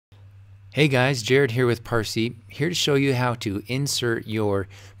Hey guys, Jared here with Parsi, here to show you how to insert your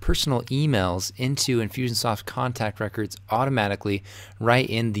personal emails into Infusionsoft contact records automatically right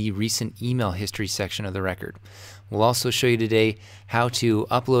in the recent email history section of the record. We'll also show you today how to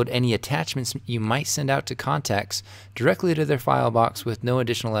upload any attachments you might send out to contacts directly to their file box with no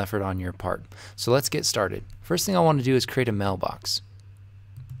additional effort on your part. So let's get started. First thing I want to do is create a mailbox.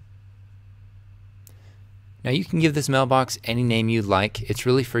 Now you can give this mailbox any name you'd like. It's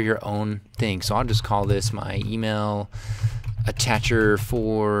really for your own thing. So I'll just call this my email attacher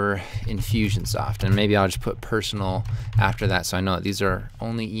for Infusionsoft, and maybe I'll just put personal after that so I know that these are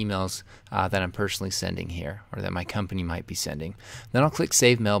only emails that I'm personally sending here, or that my company might be sending. Then I'll click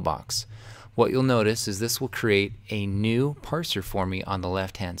Save Mailbox. What you'll notice is this will create a new parser for me on the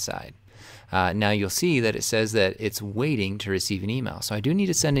left hand side. Now you'll see that it says that it's waiting to receive an email. So I do need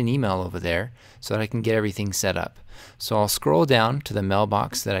to send an email over there so that I can get everything set up. So I'll scroll down to the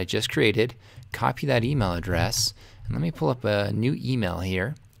mailbox that I just created, copy that email address, and let me pull up a new email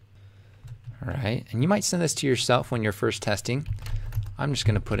here. Alright, and you might send this to yourself when you're first testing. I'm just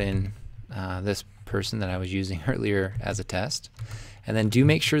going to put in this person that I was using earlier as a test. And then do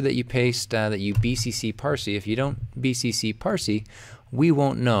make sure that you paste that you BCC Parsi. If you don't BCC Parsi, we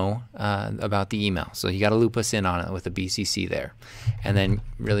won't know about the email. So you got to loop us in on it with a BCC there. And then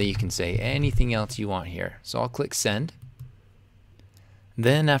really you can say anything else you want here. So I'll click Send.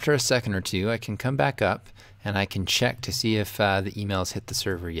 Then after a second or two, I can come back up and I can check to see if the email's hit the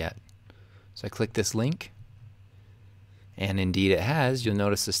server yet. So I click this link. And indeed it has. You'll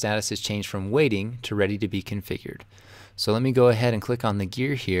notice the status has changed from waiting to ready to be configured. So let me go ahead and click on the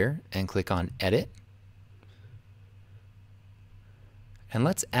gear here and click on Edit. And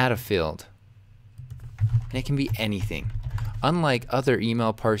let's add a field. And it can be anything. Unlike other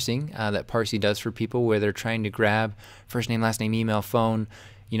email parsing that Parsi does for people where they're trying to grab first name, last name, email, phone,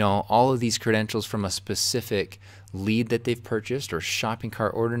 all of these credentials from a specific lead that they've purchased, or shopping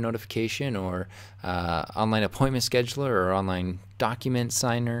cart order notification, or online appointment scheduler, or online document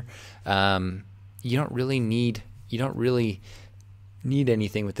signer, you don't really need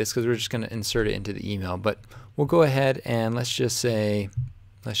anything with this because we're just going to insert it into the email. But we'll go ahead and let's just say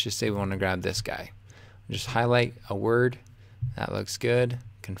we want to grab this guy. Just highlight a word. That looks good.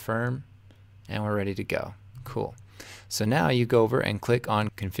 Confirm, and we're ready to go. Cool. So now you go over and click on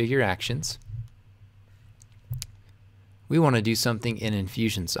Configure Actions. We want to do something in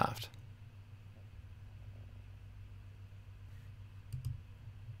Infusionsoft.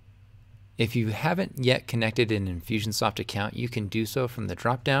 If you haven't yet connected an Infusionsoft account, you can do so from the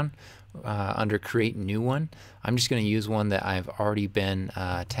drop-down under Create New One. I'm just going to use one that I've already been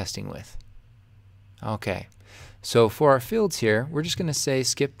testing with. Okay, so for our fields here, we're just going to say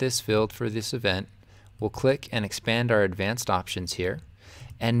skip this field for this event. We'll click and expand our advanced options here.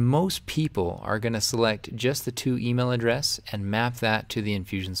 And most people are going to select just the to email address and map that to the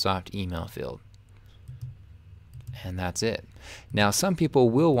Infusionsoft email field. And that's it. Now some people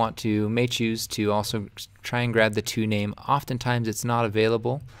may choose to also try and grab the to name. Oftentimes it's not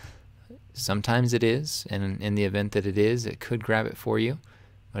available. Sometimes it is, and in the event that it is, it could grab it for you.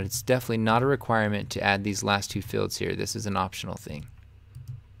 But it's definitely not a requirement to add these last two fields here. This is an optional thing.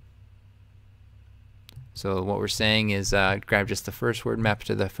 So what we're saying is grab just the first word, map it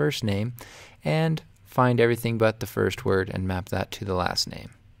to the first name, and find everything but the first word and map that to the last name.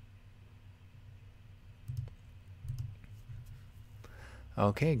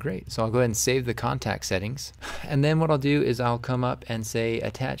 Okay, great. So I'll go ahead and save the contact settings. And then what I'll do is I'll come up and say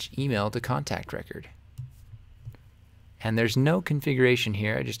attach email to contact record. And there's no configuration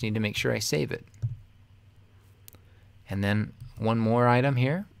here. I just need to make sure I save it. And then one more item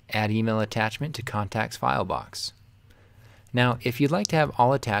here, add email attachment to contacts file box. Now, if you'd like to have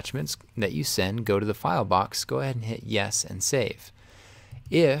all attachments that you send go to the file box, go ahead and hit yes and save.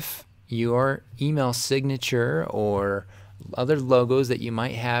 If your email signature or other logos that you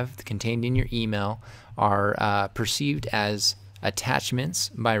might have contained in your email are perceived as attachments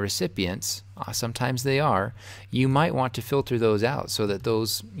by recipients, sometimes they are, you might want to filter those out so that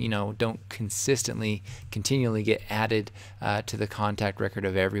those don't continually get added to the contact record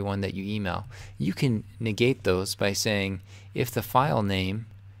of everyone that you email. You can negate those by saying if the file name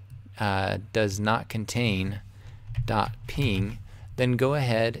does not contain .ping, then go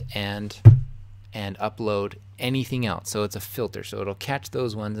ahead and upload anything else. So it's a filter, so it'll catch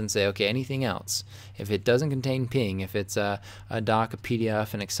those ones and say, okay, anything else. If it doesn't contain ping, if it's a doc, a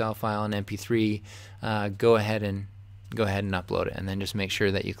PDF, an Excel file, an MP3, go ahead and upload it, and then just make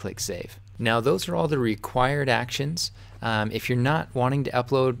sure that you click save. Now those are all the required actions. If you're not wanting to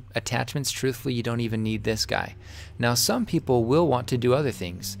upload attachments, truthfully, you don't even need this guy. Now some people will want to do other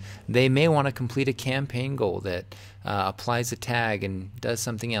things. They may want to complete a campaign goal that applies a tag and does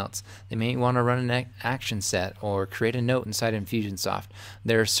something else. They may want to run an action set or create a note inside Infusionsoft.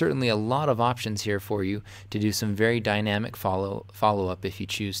 There are certainly a lot of options here for you to do some very dynamic follow-up if you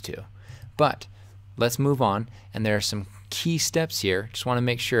choose to. But let's move on, and there are some key steps here. Just want to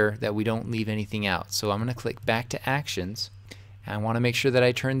make sure that we don't leave anything out. So I'm going to click back to actions, and I want to make sure that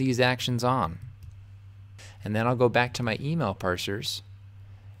I turn these actions on. And then I'll go back to my email parsers,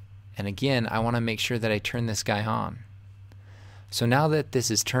 and again I want to make sure that I turn this guy on. So now that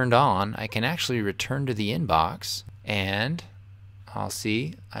this is turned on, I can actually return to the inbox, and I'll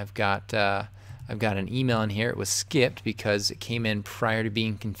see I've got an email in here. It was skipped because it came in prior to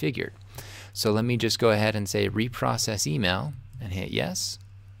being configured. So let me just go ahead and say reprocess email and hit yes.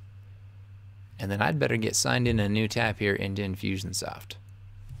 And then I'd better get signed in a new tab here into Infusionsoft.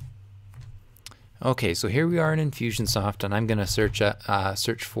 Okay, so here we are in Infusionsoft, and I'm going to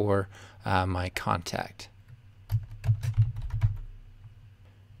search for my contact.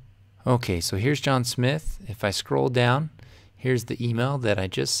 Okay, so here's John Smith. If I scroll down, here's the email that I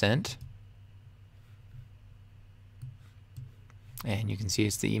just sent. And you can see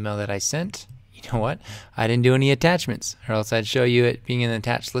it's the email that I sent. You know what? I didn't do any attachments, or else I'd show you it being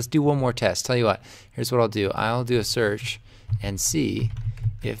attached. Let's do one more test. Tell you what, here's what I'll do. I'll do a search and see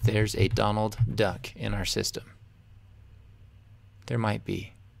if there's a Donald Duck in our system. There might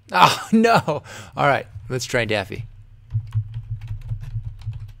be. Oh, no! All right, let's try Daffy.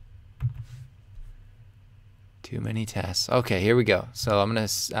 Too many tests. Okay, here we go. So I'm going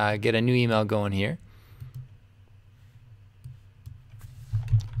to get a new email going here.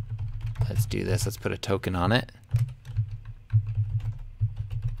 Let's do this. Let's put a token on it.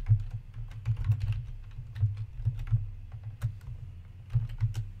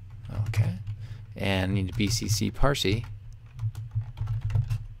 Okay. And I need to BCC Parsi.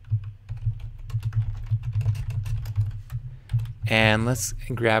 And let's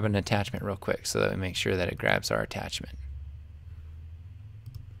grab an attachment real quick so that we make sure that it grabs our attachment.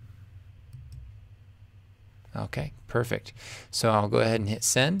 Okay, perfect. So I'll go ahead and hit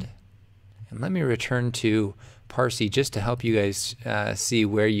send. And let me return to Parsi just to help you guys see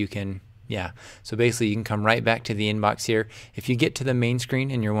where you can, so basically you can come right back to the inbox here. If you get to the main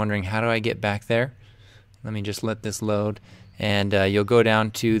screen and you're wondering how do I get back there, let me just let this load, and you'll go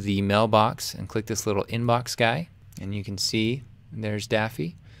down to the mailbox and click this little inbox guy, and you can see there's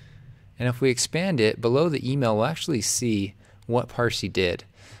Daffy. And if we expand it, below the email we'll actually see what Parsi did.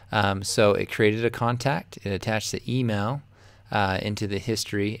 So it created a contact, it attached the email into the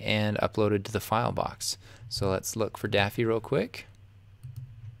history and uploaded to the file box. So let's look for Daffy real quick.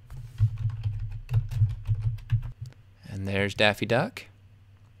 And there's Daffy Duck.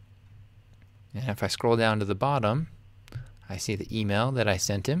 And if I scroll down to the bottom, I see the email that I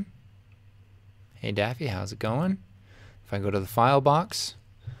sent him. Hey Daffy, how's it going? If I go to the file box,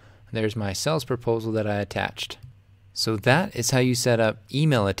 there's my sales proposal that I attached. So that is how you set up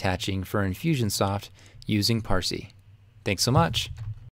email attaching for Infusionsoft using Parsi. Thanks so much.